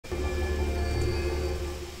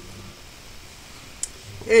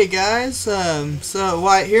Hey guys, so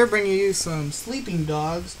Wyatt here bringing you some Sleeping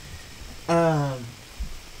Dogs. I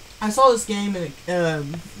saw this game and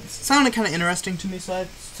it sounded kind of interesting to me, so I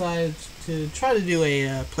decided to try to do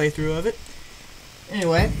a playthrough of it.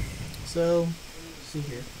 Anyway, so, let's see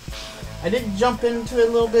here. I did jump into it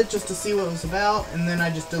a little bit just to see what it was about, and then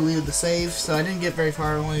I just deleted the save, so I didn't get very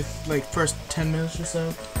far, only like first 10 minutes or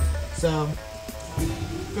so. So,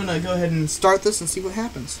 I'm gonna go ahead and start this and see what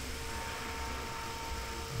happens.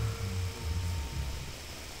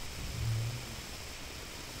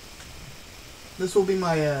 This will be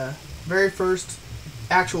my very first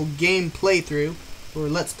actual game playthrough, or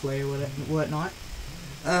let's play, or whatnot.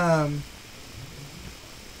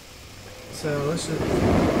 So let's just. There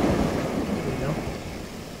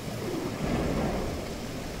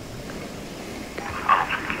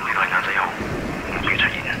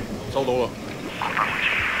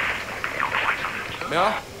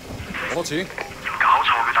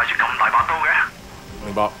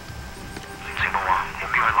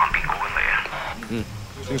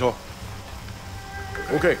we go.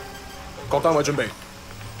 OK，各單位準備，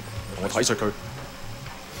我睇實佢。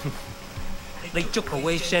你捉個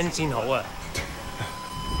威聲先好啊！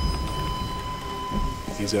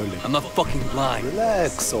幾想你 I'm not fucking blind.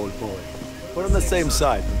 Relax, old boy. We're on the same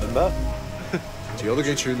side, remember? 條友都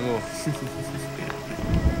幾串喎。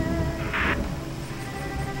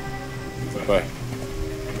喂，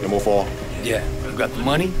有冇貨？ Yeah, you got the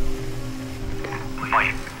money?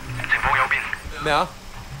 喂，情況有變。咩啊？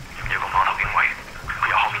有個碼頭警衛，佢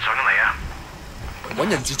由後面上緊嚟啊！揾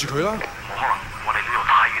人截住佢啦！冇可能，我哋呢度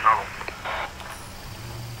太遠啦，路。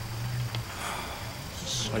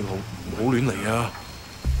細路唔好亂嚟啊！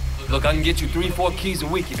 Look, I can get you 3-4 keys a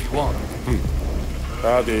week if you want. 睇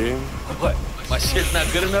下點？ What? My shit's not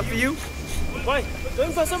good enough for you? 喂，究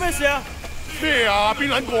竟發生咩事啊？咩啊？邊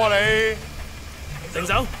撚個啊你？停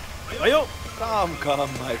手！咪喐！ Come,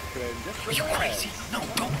 my friend. Are you crazy? No,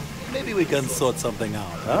 don't. Maybe we can sort something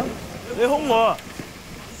out, huh? 你兇我啊！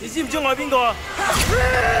你知唔知我係邊個啊？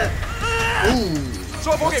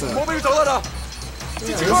再伙計唔好俾佢走得啦！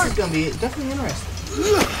 Yeah, this is gonna be definitely interesting.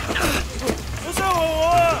 好傷害我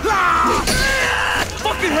啊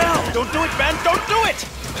 ！Fucking hell! Don't do it, man! Don't do it!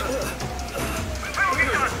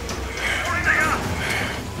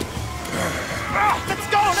 Let's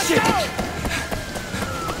go! Let's go!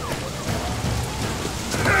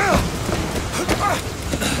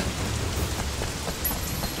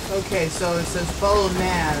 Okay, so it says follow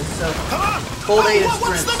Naz. So hold A to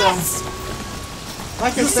sprint. So,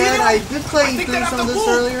 like I said, I did play through some of this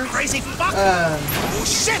earlier. Crazy fuck! Oh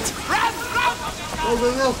shit! Run!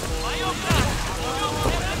 Go.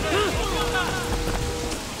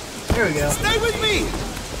 There we go. Stay with me!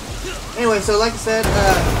 Anyway, so like I said,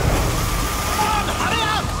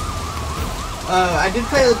 I did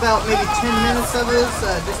play about maybe 10 minutes of this,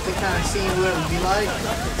 just to kind of see what it would be like.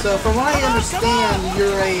 So from what I understand,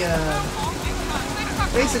 you're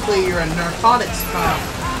basically you're a narcotics cop,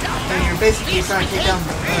 and you're basically trying to take down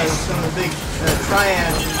some of the big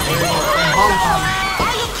triads in Hong Kong.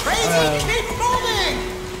 Are you crazy? Keep moving!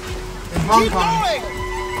 In Hong Kong.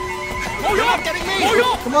 You're not getting me!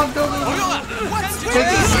 Come on, go. Take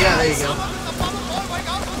these. Yeah, there you go.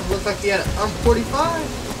 Looks like you had an 45.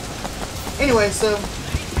 Anyway, so.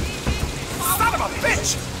 Son of a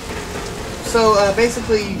bitch! So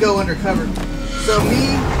basically, you go undercover. So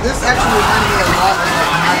this actually reminded me a lot of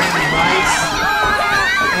like Miami Vice,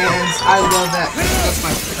 and I love that. That's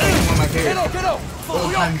one of my favorite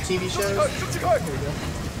old-time TV shows.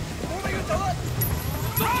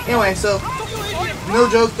 Anyway, so no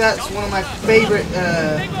joke, that's one of my favorite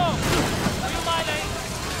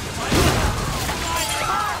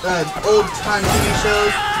old-time TV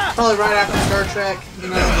shows. Probably right after Star Trek, you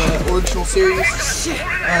know, the original series. You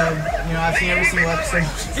know, I've seen every single episode.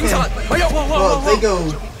 Well, they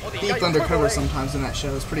go deep undercover sometimes in that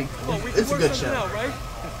show. It's pretty cool. It's a good show.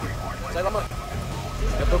 唔使諗啊，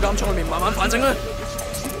入到監倉裏面慢慢反省啦。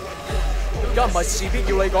而家唔係事必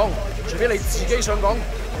要你講，除非你自己想講，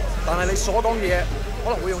但係你所講嘅嘢可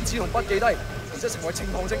能會用紙同筆記低，然之後成為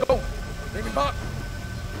呈堂證供，你明白？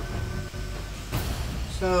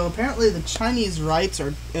 So apparently the Chinese rights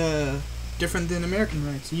are different than American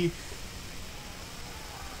rights. Hey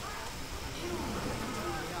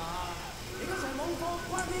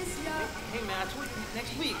man, I told you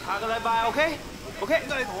next week, 下個禮拜 OK？OK？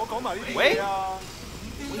 你同我講埋呢啲嘢啊！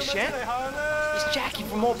喂 Shen? It's Jackie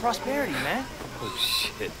from More Prosperity, man. Oh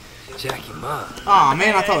shit, Jackie Ma. Aw,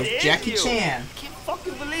 man, I thought it was Jackie Chan. I can't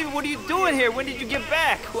fucking believe it. What are you doing here? When did you get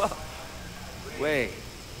back? Well, wait.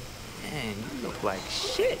 Man, you look like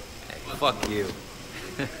shit. Hey, fuck you.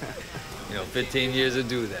 You know, 15 years to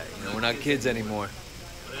do that. You know, we're not kids anymore.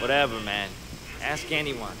 Whatever, man. Ask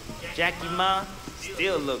anyone. Jackie Ma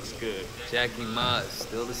still looks good. Jackie Ma is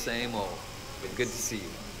still the same old. But good to see you.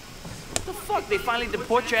 What the fuck? They finally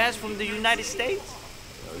deport your ass from the United States?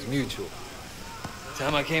 It was mutual.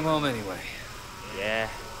 Time I came home anyway. Yeah,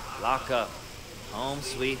 lock up. Home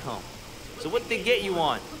sweet home. So what they get you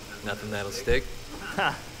on? Nothing that'll stick.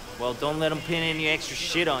 Ha! Well, don't let them pin any extra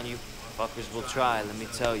shit on you. Fuckers will try, let me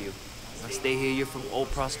tell you. Once they hear you're from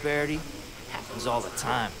old prosperity, happens all the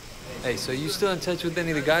time. Hey, so you still in touch with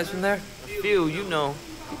any of the guys from there? A few, you know.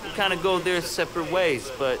 People kind of go their separate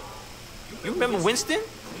ways, but... You remember Winston?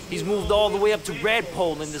 He's moved all the way up to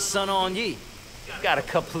Redpole in the Son On Yee. Got a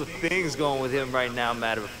couple of things going with him right now,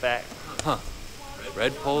 matter of fact. Huh.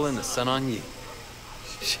 Redpole and the Son On Yee.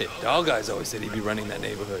 Shit, Dog Eyes always said he'd be running that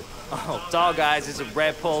neighborhood. Oh, Dog Eyes is a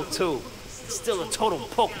Redpole too. He's still a total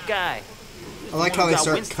poke guy. I like how they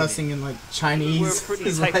start cussing in like Chinese. We were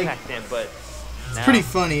pretty tight like, back then, but it's now, pretty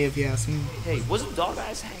funny if you ask me. Hey, wasn't Dog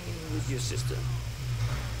Eyes hanging with your sister?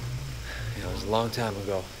 You know, it was a long time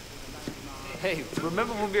ago. Hey,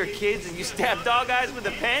 remember when we were kids and you stabbed Dog Eyes with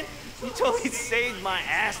a pen? You totally saved my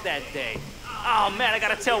ass that day. Oh man, I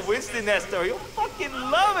gotta tell Winston that story. You'll fucking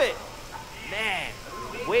love it. Man,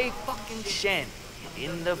 Wei fucking Shen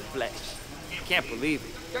in the flesh. Can't believe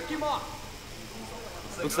it.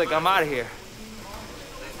 Looks like I'm out of here.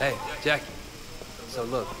 Hey, Jackie. So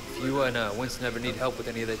look, if you and Winston ever need help with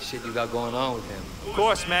any of that shit you got going on with him. Of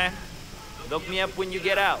course, man. Look me up when you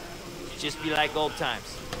get out. Just be like old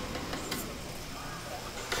times.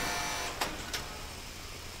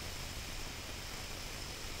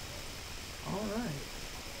 All right.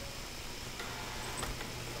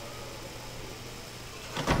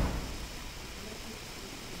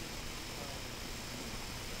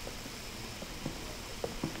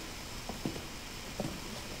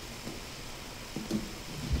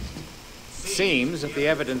 Seems that the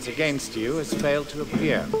evidence against you has failed to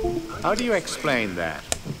appear. How do you explain that?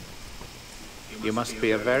 You must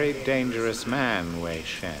be a very dangerous man, Wei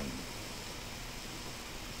Shen.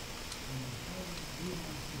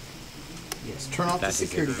 Yes, turn off the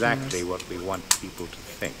security cameras. That is exactly what we want people to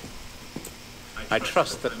think. I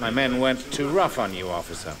trust that my men weren't too rough on you,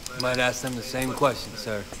 officer. Might ask them the same question,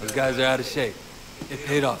 sir. Those guys are out of shape. It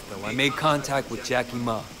paid off, though. I made contact with Jackie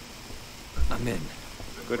Ma. I'm in.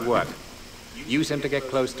 Good work. Use him to get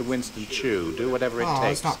close to Winston Chu. Do whatever it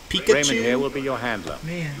takes. It's not Pikachu. Raymond here will be your handler.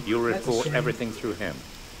 Man, you'll report everything through him.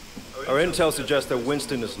 Our intel suggests that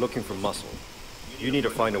Winston is looking for muscle. You need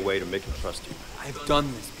to find a way to make him trust you. I've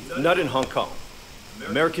done this before. Not in Hong Kong.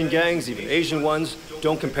 American gangs, even Asian ones,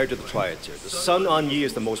 don't compare to the triads here. The Son On Yee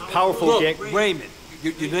is the most powerful gang. Raymond.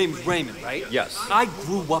 Your name's Raymond, right? Yes. I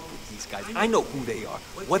grew up with these guys. I know who they are,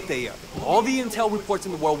 what they are. All the intel reports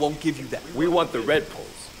in the world won't give you that. We want the Red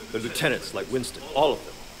Poles, the lieutenants like Winston, all of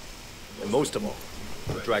them. And most of all,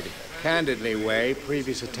 the Dragon. Candidly, Wei,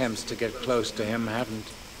 previous attempts to get close to him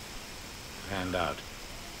haven't panned out.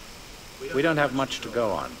 We don't have much to go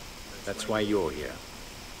on. That's why you're here.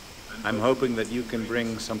 I'm hoping that you can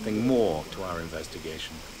bring something more to our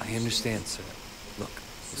investigation. I understand, sir. Look,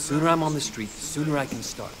 the sooner I'm on the street, the sooner I can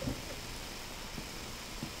start.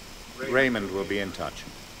 Raymond will be in touch.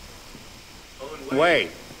 Wei,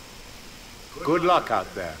 good luck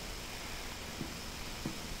out there.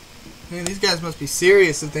 Man, these guys must be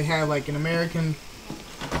serious if they have like an American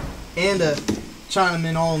and a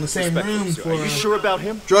Chinaman all in the same room for Are you sure about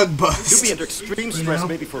him? Drug bust. He'll be under extreme stress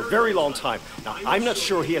maybe for a very long time. Now, I'm not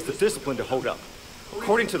sure he has the discipline to hold up.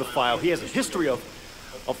 According to the file, he has a history of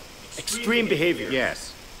extreme behavior.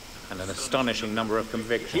 Yes, and an astonishing number of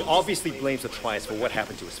convictions. He obviously blames the triads for what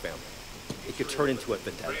happened to his family. It could turn into a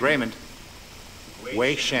vendetta. Raymond,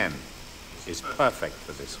 Wei Shen is perfect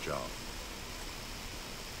for this job.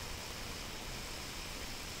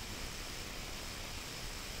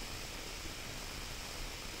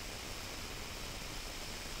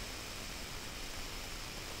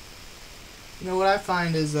 You know what I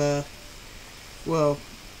find is, well,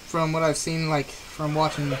 from what I've seen, like, from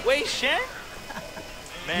watching Wei Shen?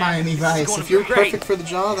 Miami Vice, if you're perfect for the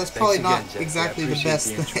job, that's probably not exactly the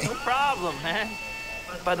best thing. No problem, man.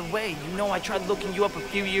 By the way, you know I tried looking you up a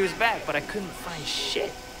few years back, but I couldn't find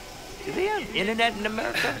shit. Do they have internet in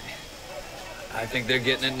America? I think they're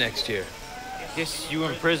getting it next year. Guess you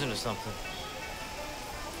were in prison or something.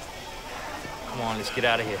 Come on, let's get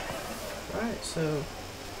out of here. Alright, so...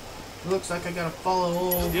 looks like I gotta follow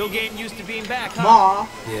old... Still getting used to being back, huh? Ma.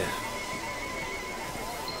 Yeah.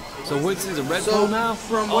 So Winston's a red pole now?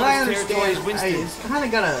 From All what I this territory understand, is Winston's. it's kind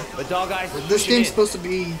of got a. But Dog Eyes is This pushing game's in. supposed to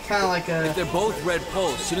be kind of like a. If they're both red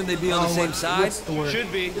poles, shouldn't they be on the same side? What's the word?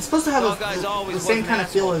 Should be. It's supposed to have Dog Eyes the always same was kind an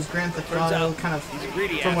of feel asshole. as Grand Theft Turns Auto, out kind of he's a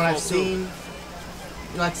greedy from what I've asshole, too. seen.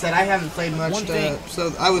 Like I said, I haven't played much, One thing,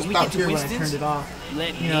 so I was when we about get to here when I Winston's, turned it off.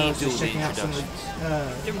 Let You know, me just do the checking out some of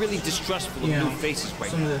introductions. They're really distrustful of you know, new faces right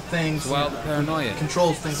some of now. the things, It's wild paranoia.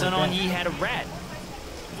 controls, things Son like On that. Yee had a rat.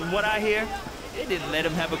 From what I hear, they didn't let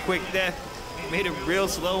him have a quick death. Made it real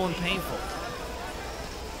slow and painful.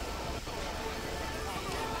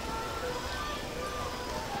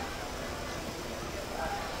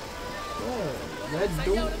 Red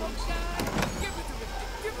door.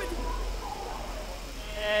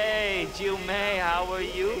 Hey, Jill May, how are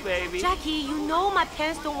you, baby? Jackie, you know my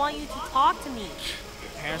parents don't want you to talk to me.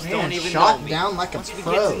 Parents Man, don't even shot know me. down like a Once we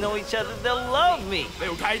pro. get to know each other, they'll love me. 你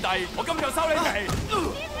條契弟，我今日收你哋。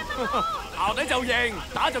校底就認，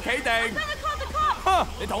打就企定。哼！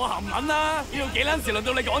你同我含撚啦！呢度幾撚時輪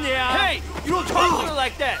到你講嘢啊 Hey, you don't talk to me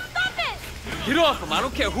like that. Get off him. I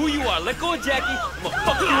don't care who you are. Let go of Jackie. I'm gonna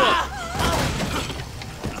fuck you up.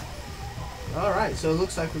 Alright, so it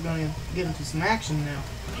looks like we're going to get into some action now.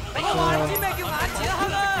 俾我玩知咩叫眼前一黑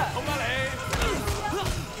啦！好啦你。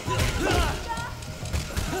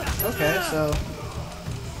 Okay, so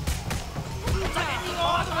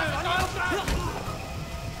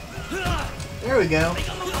there we go.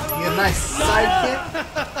 You get a nice side kick.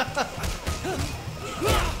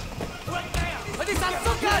 佢哋殺足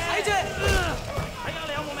㗎，睇住！睇下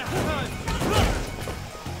你有冇命行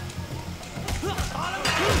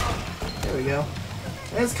There we go.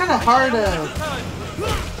 And it's kind of hard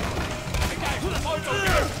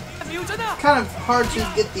to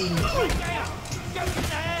get the.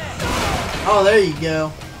 Oh, there you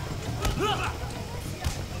go.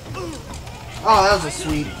 Oh, that was a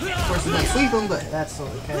sweep. Of course, he didn't sweep him, but that's still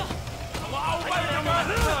okay.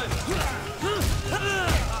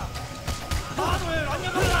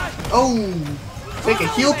 Oh, take a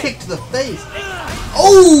heel kick to the face.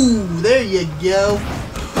 Oh, there you go.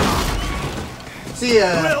 See,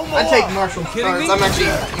 I take martial arts. I'm actually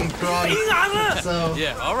in karate, so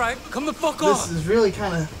Yeah, all right. Come the fuck this on. is really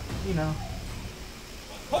kind of, you know,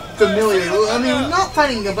 familiar. I mean, not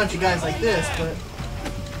fighting a bunch of guys like this,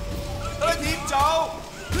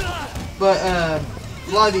 but a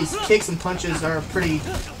lot of these kicks and punches are pretty.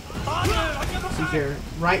 See here,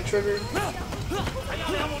 right trigger.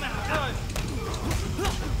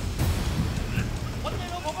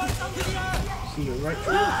 See your right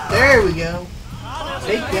trigger. There we go.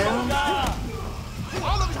 Take down.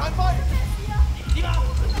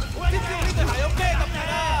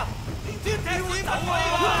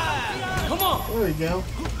 Come on! There we go.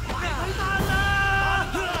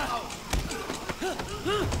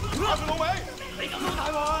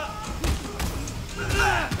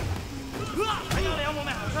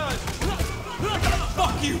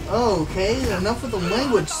 Fuck you! Okay, enough with the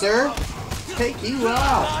language, sir. Take you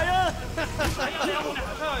out.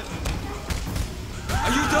 Are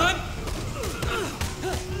you done?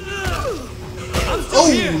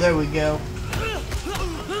 Oh, there we go.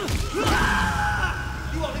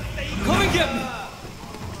 Come and get me.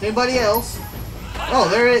 Anybody else? Oh,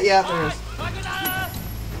 there it is. Yeah, there is.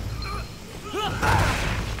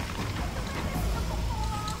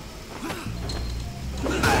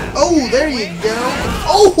 Oh, there you go.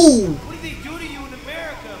 Oh! What did they do to you in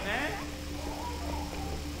America, man?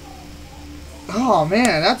 Oh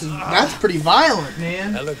man, that's pretty violent,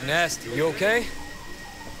 man. That looked nasty. You okay?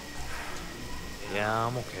 Yeah,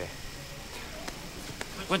 I'm okay.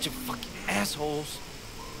 Bunch of fucking assholes.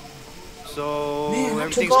 So, Man, I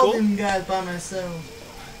everything's took all cool? them guys by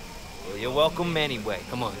myself. Well, you're welcome anyway.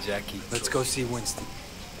 Come on, Jackie. Let's go see Winston.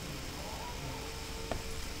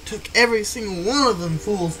 Took every single one of them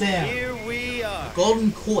fools down. Here we are.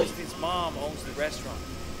 Golden Koi. Winston's mom owns the restaurant.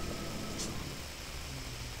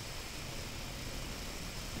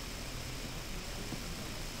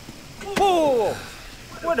 Whoa!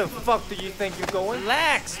 Where the fuck do you think you're going?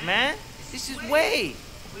 Relax, man. This is Wei.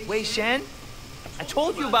 Wei Shen. I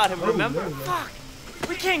told you about him, remember? Fuck!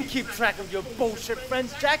 We can't keep track of your bullshit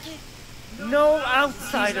friends, Jackie. No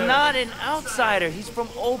outsider. He's not an outsider. He's from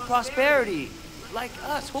old prosperity. Like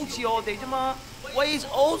us. Hoochie all day. Wei's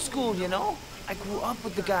old school, you know? I grew up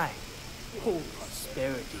with the guy. Old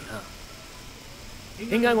prosperity, huh?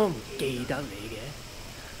 點解我唔記得你嘅？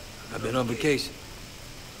 I've been on vacation.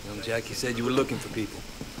 Young Jackie said you were looking for people.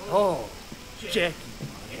 Oh, Jackie.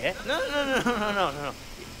 Yeah? No.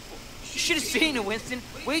 You should have seen it, Winston.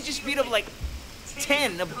 Wade just beat up like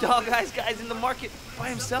 10 of Dog Eyes guys in the market by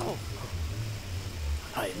himself.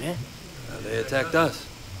 Hey, man. They attacked us.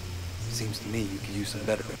 Seems to me you could use some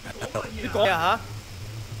better help. Yeah, huh?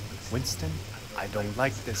 Winston, I don't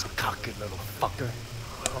like this cocky little fucker.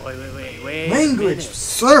 Oh, wait. Language,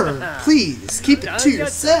 sir. Please keep it to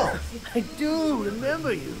yourself. I do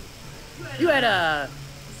remember you. You had a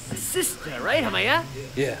sister, right, Hamaya?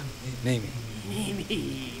 Yeah, Mimi.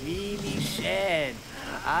 Mimi Shen.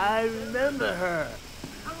 I remember her.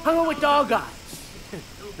 Hung out with dog eyes.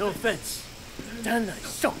 No offense. 真係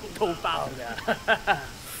熟到爆㗎.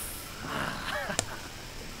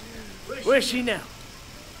 Where's she now?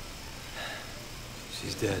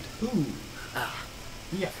 She's dead. Ooh.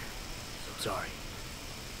 Yeah. Sorry.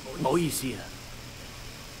 唔好意思啊.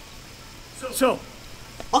 So,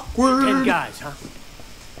 awkward. 10 guys, huh?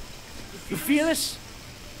 You feel this?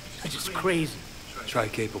 It's just crazy. Try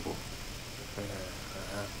capable.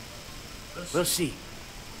 We'll see.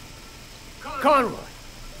 Conroy,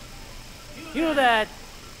 you know that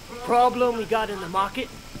problem we got in the market?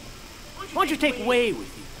 Why don't you take Wei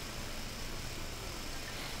with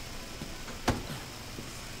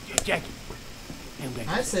you? Jackie.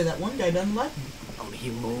 I say that one guy doesn't like me. I want to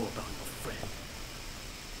hear more about your friend.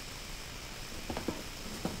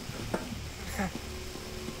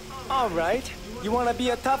 All right. You want to be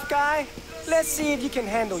a tough guy? Let's see if you can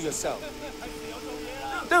handle yourself.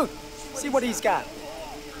 Dude, see what he's got.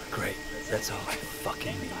 Great. That's all I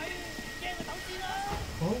fucking need.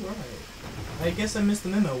 Alright. I guess I missed the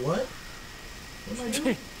memo. What? What am I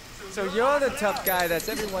doing? So you're the tough guy that's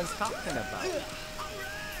everyone's talking about.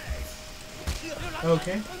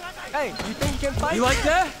 Okay. Hey, you think you can fight? You like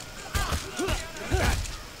that?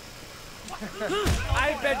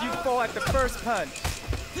 I bet you fall at the first punch.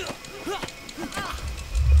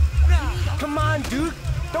 Come on, dude.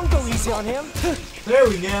 Don't go easy on him. There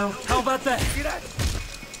we go. How about that? See that?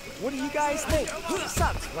 What do you guys think?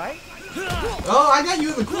 Sucks, right? Oh, I got you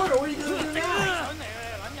in the corner. What are you gonna do now?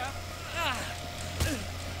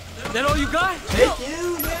 That all you got? Take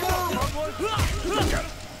you down.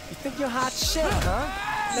 You think you're hot shit, huh?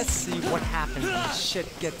 Let's see what happens when shit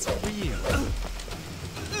gets real.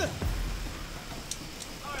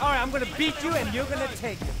 Alright, I'm gonna beat you and you're gonna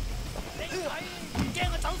take it.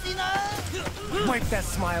 Wipe that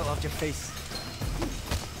smile off your face.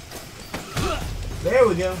 There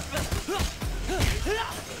we go.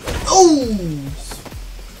 Oh!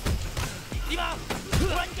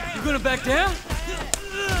 You gonna back down?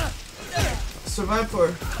 Survive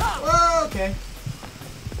for. Oh, okay.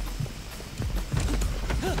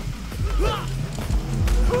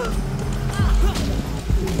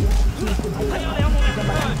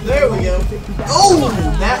 There we go. Oh!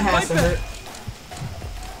 That has to hurt.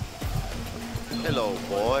 Hello,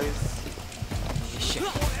 boys.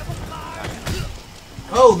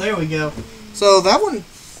 Oh, there we go. So that wasn't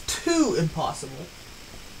too impossible.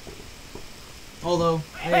 Although,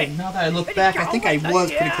 now that I look back, I think I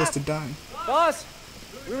was pretty close to dying. Boss,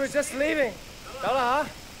 we were just leaving. Huh?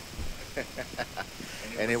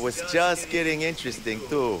 And it was just getting interesting,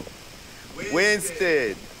 too.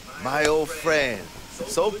 Winston, my old friend.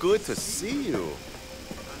 So good to see you.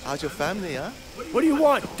 How's your family, huh? What do you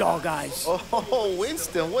want, dog eyes? Oh,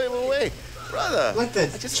 Winston, wait. Brother. Like the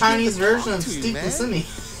Chinese version of Steve Buscemi.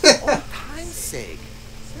 For time's sake,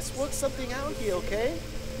 let's work something out here, okay?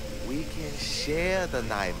 We can share the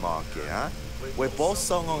night market, huh? We're both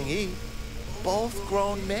Son On Yee, both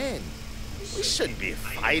grown men. We shouldn't be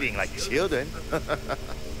fighting like children.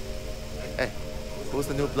 Hey, who's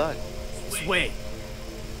the new blood? It's Wei.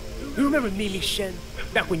 You remember Mimi Shen?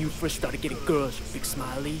 Back when you first started getting girls with Big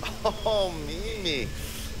Smiley? Oh, Mimi.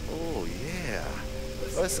 Oh, yeah.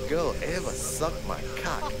 First girl ever sucked my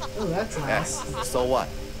cock. Oh, that's nice. So what?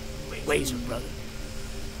 Wei's her brother.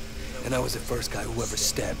 And I was the first guy who ever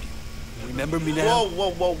stabbed you. Remember me now?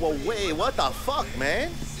 Whoa, Wei, what the fuck,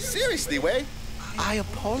 man? Seriously, Wei? I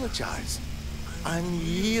apologize. I'm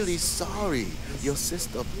really sorry your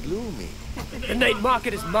sister blew me. The night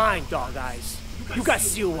market is mine, dog eyes. You got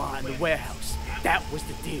Siwa in the warehouse. That was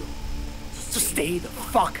the deal. So stay the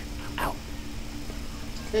fuck out.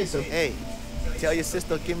 Hey, so... Hey, tell your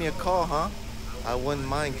sister give me a call, huh? I wouldn't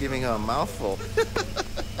mind giving her a mouthful.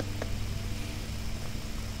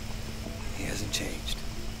 He hasn't changed.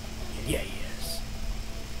 Yeah, he is.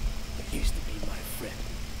 He used to be my friend.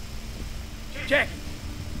 Jack,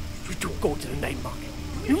 you two go to the night market.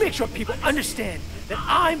 You make sure people understand that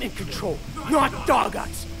I'm in control, not dog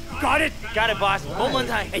eyes. Got it? Got it, boss.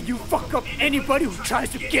 Right. And you fuck up anybody who tries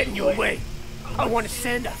to get in your way. I want to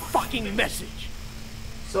send a fucking message.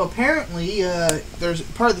 So apparently, there's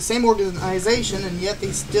part of the same organization, and yet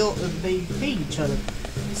they still they hate each other.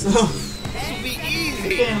 So It'll be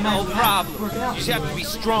easy. No problem. You just have to be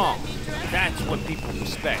strong. That's what people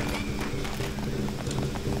respect.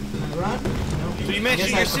 run? Nope. So you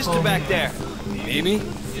mentioned your sister back there. Mimi?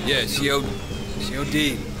 Yeah, she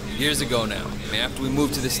OD'd years ago now. I mean, after we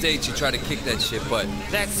moved to the States, she tried to kick that shit, but...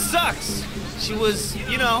 That sucks. She was,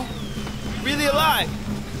 you know, really alive.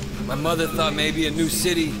 My mother thought maybe a new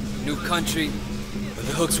city, new country, but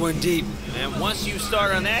the hooks weren't deep. And once you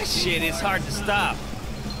start on that shit, it's hard to stop.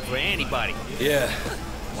 For anybody. Yeah,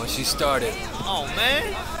 once she started. Oh,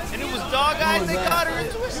 man. And it was Dog Eyes that got her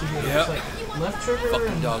into it? Yep. Left trigger.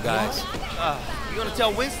 Fucking Dog Eyes. You gonna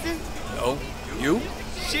tell Winston? No. You?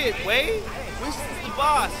 Shit, Wade. Winston's the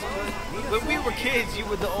boss. When we were kids, you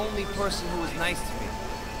were the only person who was nice to me.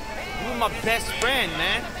 You were my best friend,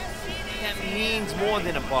 man. That means more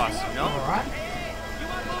than a boss, you know? Alright. You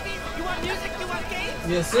want movies? You want music? You want games?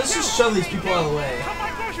 Yes, let's just shove these people out of the way. Come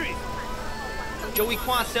buy groceries. Joey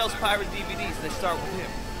Kwan sells pirate DVDs. Let's start with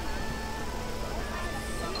him.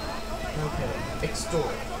 Okay,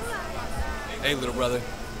 extort. Hey, little brother.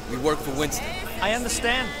 We work for Winston. I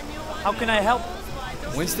understand. How can I help?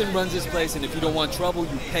 Winston runs this place, and if you don't want trouble,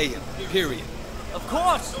 you pay him. Period. Of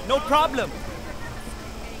course, no problem.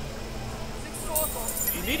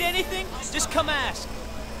 You need anything? Just come ask.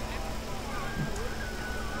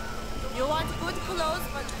 You want good clothes,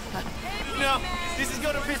 but... No, this is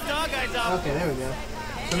gonna piss Dog Eyes off. Okay, there we go.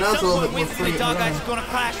 So now it's a little bit more Winston free. and Dog Eyes is gonna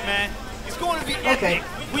clash, man. It's going to be epic.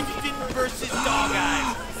 Winston versus Dog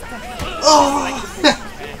Eyes. Oh!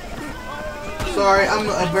 Sorry, I'm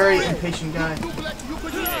a very impatient guy.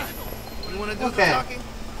 You wanna do okay. talking?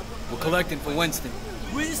 We're collecting for Winston.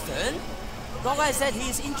 Winston? Dog Eyes said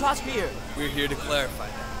he's in charge here. We're here to clarify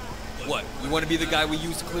that. What, you want to be the guy we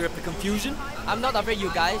use to clear up the confusion? I'm not afraid, you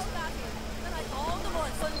guys.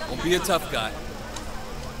 Don't be a tough guy.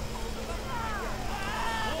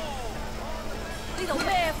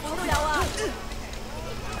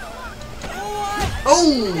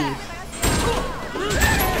 Oh!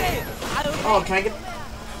 Oh, can I get...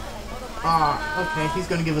 okay, he's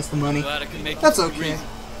gonna give us the money. That's okay.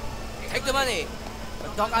 Take the money,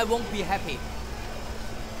 but Dog Eye won't be happy.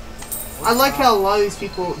 I like how a lot of these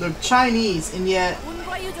people, they're Chinese, and yet...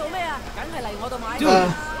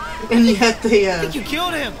 and yet they, I think you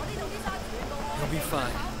killed him. He'll be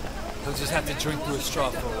fine. He'll just have to drink through a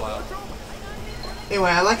straw for a while.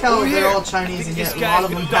 Anyway, I like how they're all Chinese, and yet a lot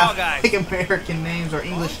of them have like American names or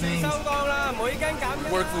English names.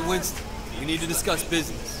 We work for Winston. We need to discuss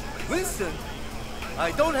business. Winston?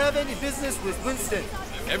 I don't have any business with Winston.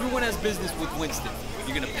 Everyone has business with Winston.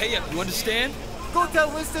 You're gonna pay up, you understand? Go tell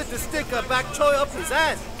Winston to stick a bak choy up his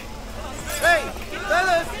ass. Hey,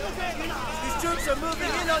 fellas! These troops are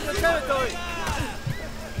moving in on your territory.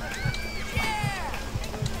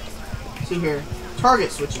 See here,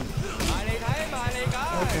 target switching.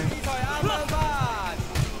 Okay.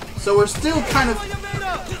 So we're still kind of...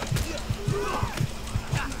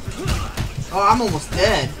 Oh, I'm almost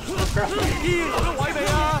dead. Oh, crap. This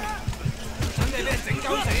isn't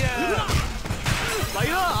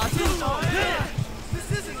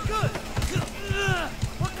good.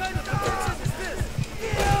 What kind of protection is this?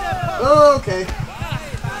 Oh, okay.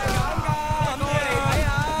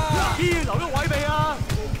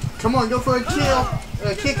 Come on, go for a kill.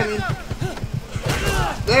 Kick, I mean.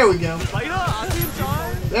 There we go.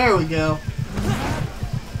 There we go.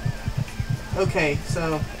 Okay,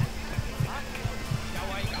 so...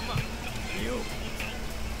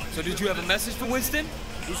 So did you have a message for Winston?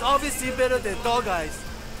 He's obviously better than Dog Eyes.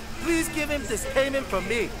 Please give him this payment from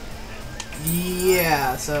me.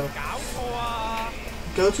 Yeah, so...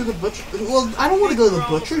 Go to the butcher... Well, I don't want to go to the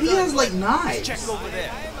butcher. He has, like, knives. Check over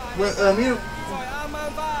there. Well,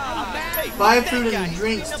 buy food and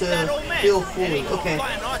drinks to feel fully. Okay,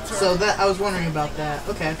 so that I was wondering about that.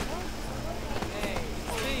 Okay.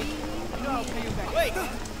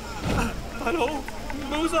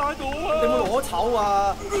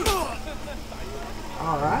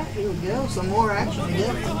 Alright, here we go. Some more action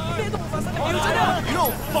again. You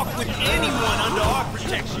don't fuck with anyone under our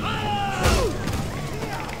protection.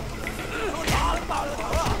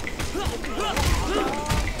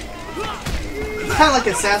 It's kind of like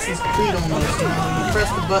Assassin's Creed almost, you know? You press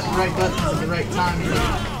the right buttons at the right time.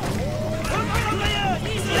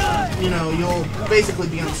 You know, you'll basically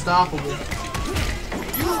be unstoppable.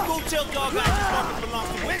 You go tell Dog Eyes this fucking belongs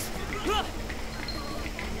to Winston.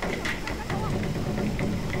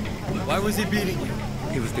 Why was he beating you?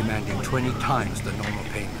 He was demanding 20 times the normal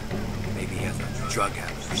payment. Maybe he has a drug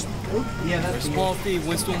habit or something. Oh, yeah, that's a small fee.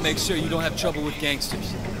 Winston will make sure you don't have trouble with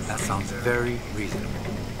gangsters. That sounds very reasonable.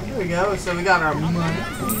 Here we go, so we got our money.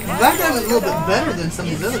 That guy was a little bit better than some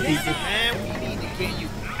of these other people. Man, we need to get you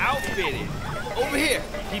outfitted. Over here,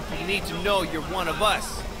 people need to know you're one of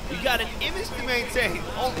us. You got an image to maintain.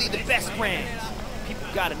 Only the best brands. People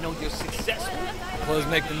gotta know you're successful. Clothes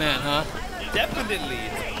make the man, huh? Definitely.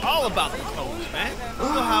 It's all about the clothes, man. You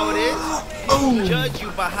know how it is. People judge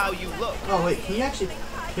you by how you look. Oh wait, can you actually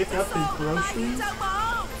pick up his groceries?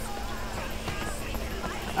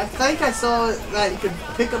 I think I saw that you could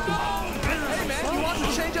pick up his... Hey man, you want to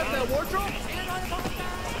change up that wardrobe?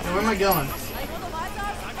 Hey, where am I going?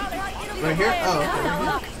 Right here? Oh, okay. Right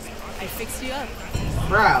here. I fixed you up.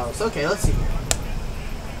 Browse. Okay, let's see here.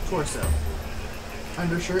 Torso.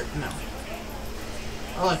 Undershirt? No.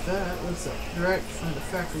 I like that. What's up? Direct from the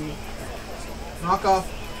factory. Knockoff.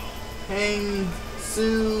 Hang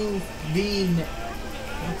Sue V.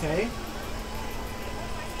 Okay.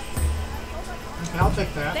 Okay, I'll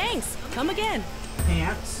take that. Thanks. Come again.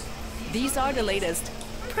 Pants. These are the latest.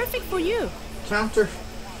 Perfect for you.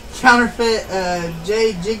 Counterfeit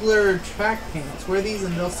J Jiggler track pants. Wear these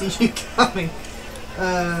and they'll see you coming.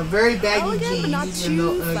 Very baggy jeans and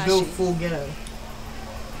they'll go full ghetto.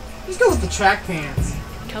 Let's go with the track pants.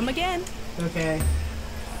 Come again. Okay.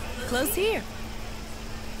 Close here.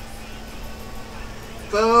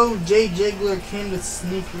 Faux J Jiggler canvas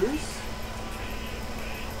sneakers.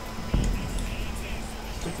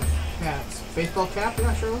 Caps. Baseball cap?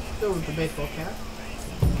 Yeah, sure. Let's go with the baseball cap.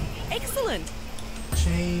 Excellent.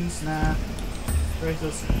 Chain, snap,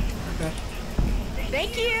 bracelets. Okay.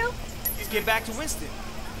 Thank you. Let's get back to Winston.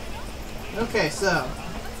 Okay, so.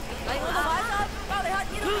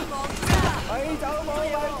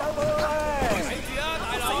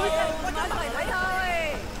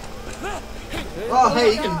 Oh,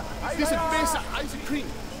 hey, you can. This is best ice cream.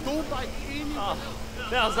 Don't buy any. Oh,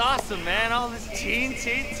 that was awesome, man. All this teen.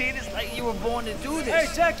 It's like you were born to do this. Hey,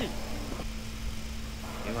 Jackie.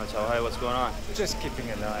 You want to tell Harry what's going on? Just keeping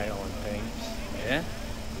an eye on things. Yeah?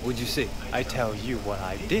 What'd you see? I tell you what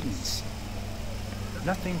I didn't see.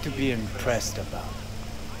 Nothing to be impressed about.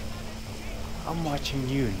 I'm watching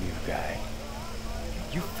you, new guy.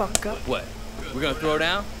 You fuck up. What? We're gonna throw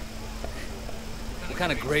down? What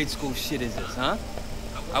kind of grade school shit is this, huh?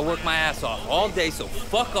 I work my ass off all day, so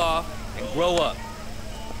fuck off and grow up.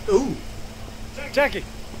 Ooh. Jackie,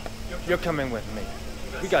 you're coming with me.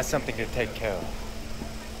 We got something to take care of.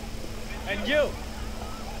 And you,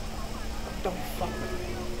 don't fuck with me.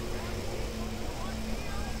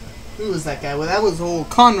 Who was that guy? Well, that was old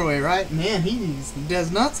Conroy, right? Man, he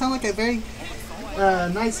does not sound like a very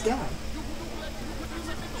nice guy.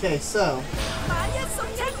 Okay, so.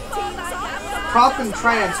 Prop and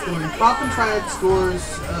Triad scoring. Prop and Triad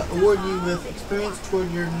scores award you with experience toward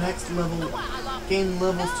your next level. Gain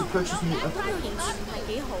levels to purchase new upgrades.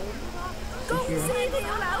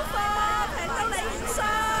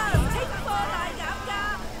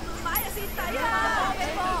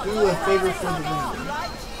 Do a favor for the winner.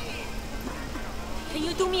 Can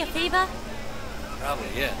you do me a favor? Probably,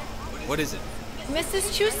 yeah. What is it?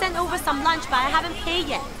 Mrs. Chu sent over some lunch, but I haven't paid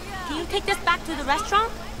yet. Can you take this back to the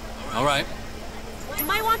restaurant? All right. You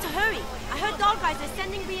might want to hurry. I heard dog guys are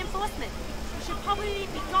sending reinforcements. We should probably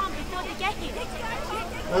be gone before they get here.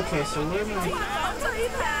 Okay, so where am I?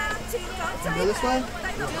 Can I go this way?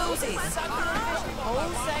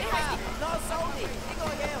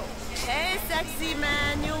 Hey, sexy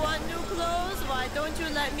man, you want new clothes? Why don't you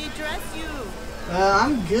let me dress you?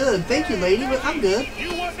 I'm good. Thank you, lady, but I'm good.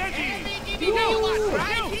 You want veggies? You want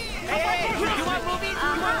right? Hey, you want movies? You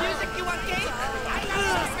want music? You want games?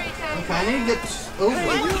 Okay, I need to get over.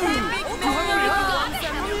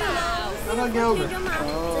 How do I get over?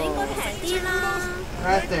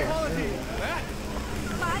 Right there. There you go.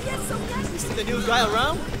 You see the new guy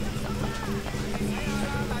around?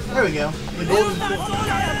 There we go. The golden foot.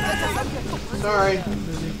 Sorry.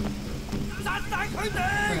 Busy.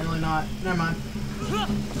 Apparently not. Never mind.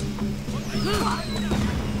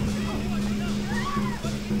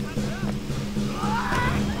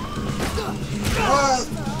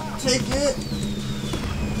 Take it.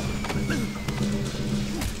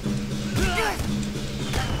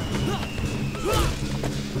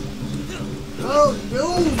 Oh, no,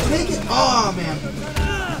 take it. Oh, man.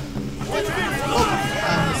 Oh, I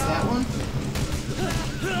missed that one.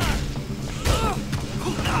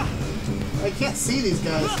 I can't see these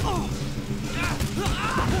guys.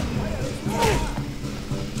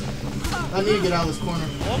 I need to get out of this corner.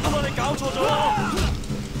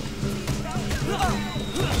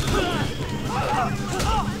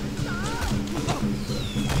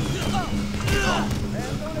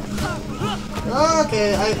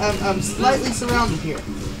 Okay, I'm slightly surrounded here.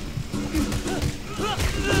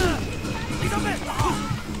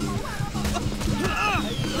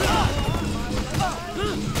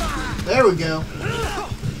 There we go.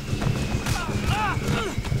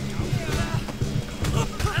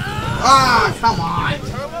 Ah, come on.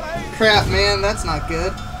 Crap, man, that's not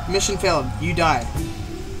good. Mission failed. You die.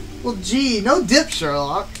 Well, gee, no dip,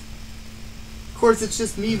 Sherlock. Of course, it's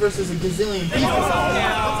just me versus a gazillion people.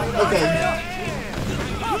 Okay.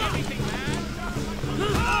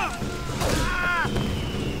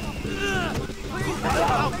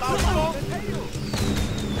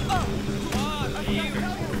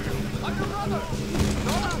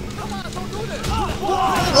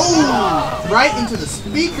 Oh! Right into the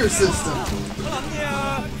speaker system.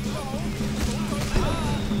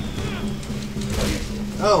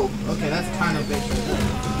 Oh, okay, that's kind of big.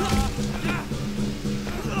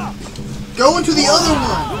 Go into the other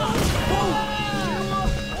one!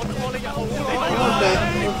 Okay,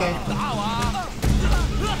 okay.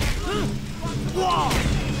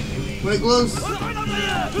 When it glows...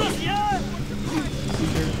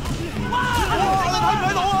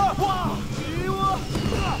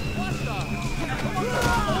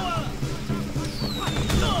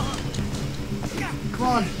 Come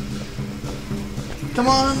on. Come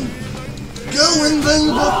on. Go in the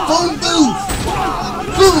phone booth.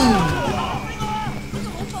 Boom.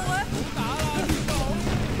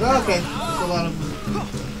 Okay. That's a lot of them.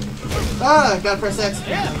 Ah, gotta press X.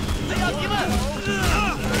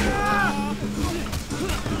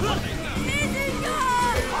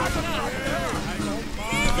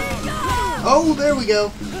 Oh, there we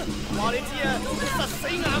go.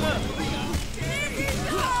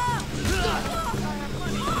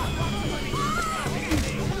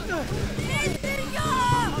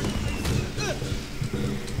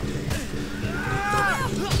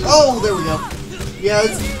 Oh, there we go. Yeah,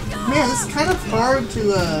 it's, man, this is kind of hard to,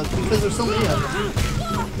 because there's so many of them.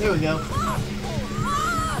 There we go.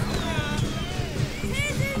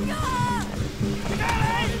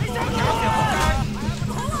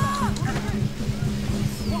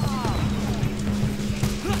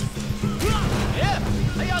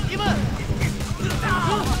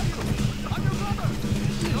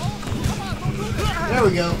 There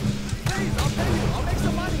we go.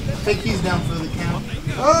 I think he's down for the count.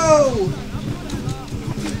 Oh!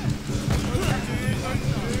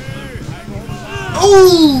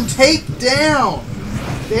 Oh! Take down!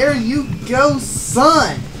 There you go,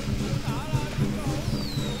 son!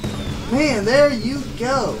 Man, there you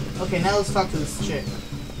go. Okay, now let's talk to this chick.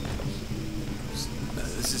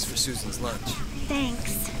 This is for Susan's lunch.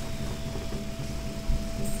 Thanks.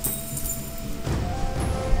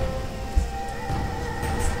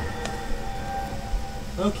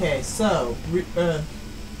 Okay, so,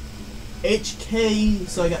 HK,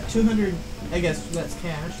 so I got 200, I guess that's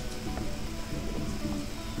cash.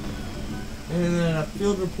 And then a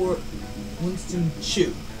field report, Winston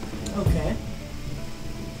Chu. Okay.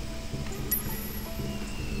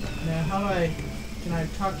 Now, how do I, can I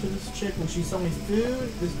talk to this chick? Will she sell me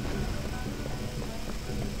food? This,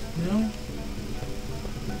 no?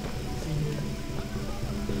 Let's see here.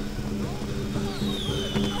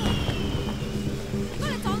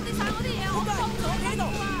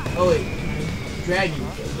 Oh wait, drag you.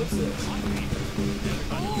 Okay, what's this?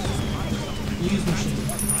 Use machine.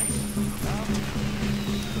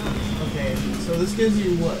 Okay, so this gives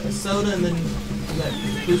you what? A soda and then that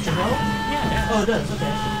boost your health? Oh, it does,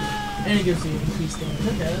 okay. And it gives you increased damage.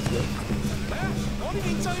 Okay, that's good.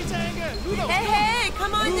 Hey, hey,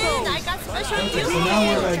 come on in. I got special Okay, deal so for now you.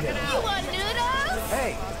 where do I go? You want noodles?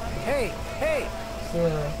 Hey, hey, hey. So,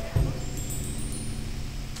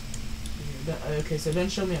 okay, so it doesn't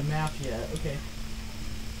show me a map yet. Okay.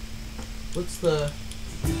 What's the...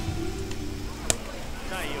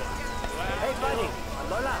 Hey, buddy.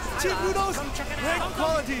 Cheap noodles, great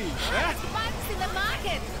quality. Yeah? Buns in the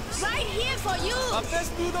market, right here for you.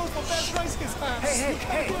 Best noodles for best prices. Hey,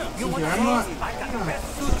 hey, hey. You want I'm not... I got the best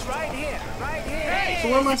foods right here, right here. So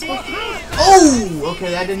where am I supposed to... Oh!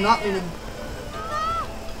 Okay, I did not mean to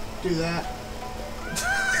do that.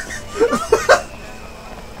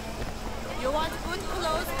 You want good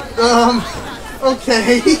clothes for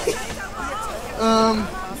okay.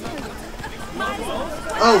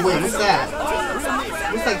 Oh, wait, what's that?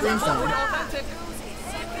 What's that green sign?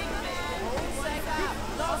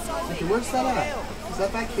 Okay, where's that at? Is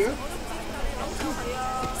that back here?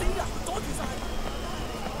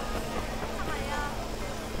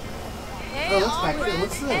 Hey, Oh, that's back here.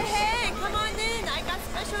 What's Hey, this? hey, come on in. I got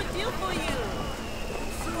special deal for you.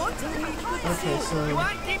 Okay, so...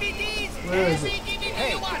 Where is it?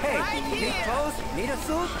 Hey, need clothes? Need a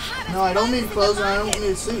suit? No, I don't need clothes and I don't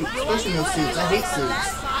need a suit. Especially no suits. I hate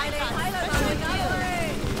suits.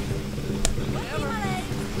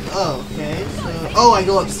 Oh, okay, so... Oh, I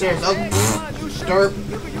go upstairs. Oh, derp.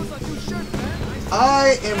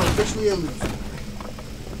 I am officially a loser.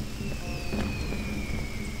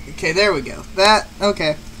 Okay, there we go. That,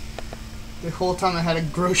 okay. The whole time I had a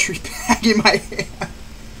grocery bag in my hand.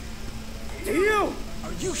 You?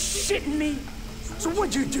 Are you shitting me? So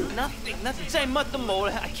what'd you do? Nothing. Say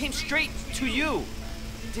I came straight to you.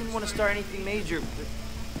 Didn't want to start anything major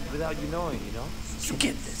without you knowing, you know? You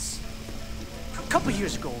get this. A couple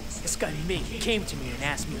years ago, this guy Ming came to me and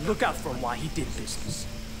asked me to look out for him while he did business.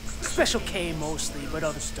 Special K mostly, but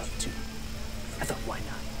other stuff too. I thought, why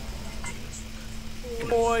not?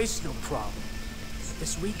 Boys, no problem.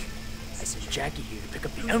 This week, I sent Jackie here to pick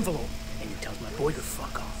up the envelope, and he tells my boy to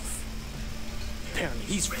fuck off. Apparently,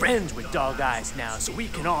 he's friends with Dog Eyes now, so we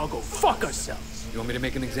can all go fuck ourselves. You want me to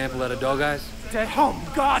make an example out of Dog Eyes? That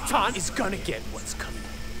Homgatan is gonna get what's coming.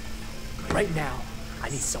 Right now, I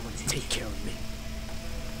need someone to take care of me.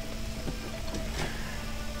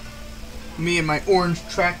 Me and my orange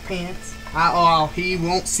track pants. Oh, he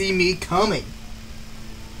won't see me coming.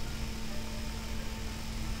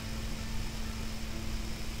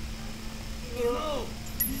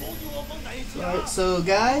 Alright, so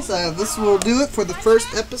guys, this will do it for the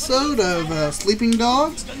first episode of Sleeping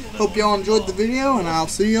Dogs. Hope y'all enjoyed the video, and I'll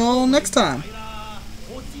see y'all next time.